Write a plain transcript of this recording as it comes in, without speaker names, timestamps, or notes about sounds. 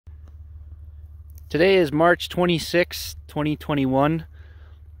Today is March 26, 2021.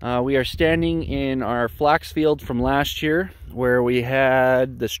 We are standing in our flax field from last year where we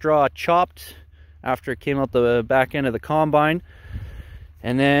had the straw chopped after it came out the back end of the combine.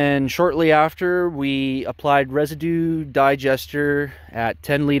 And then shortly after, we applied residue digester at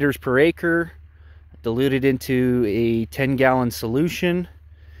 10 liters per acre, diluted into a 10-gallon solution.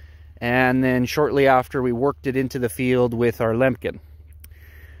 And then shortly after, we worked it into the field with our lempkin.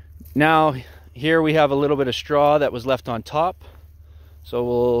 Now, here we have a little bit of straw that was left on top. So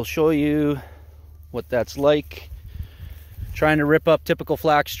we'll show you what that's like. Trying to rip up typical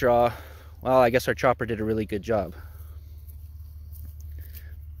flax straw. Well, I guess our chopper did a really good job.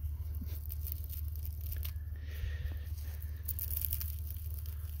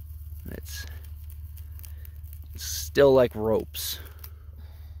 It's still like ropes.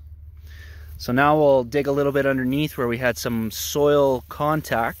 So now we'll dig a little bit underneath where we had some soil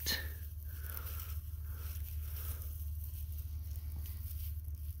contact.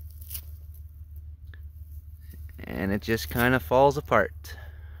 And it just kind of falls apart.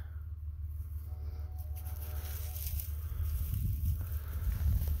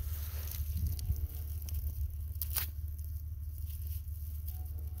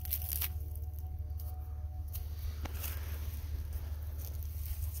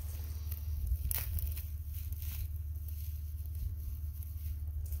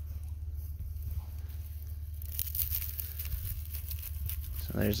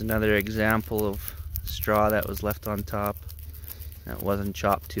 So there's another example of straw that was left on top that wasn't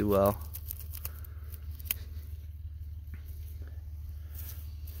chopped too well.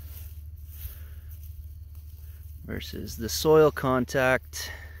 Versus the soil contact.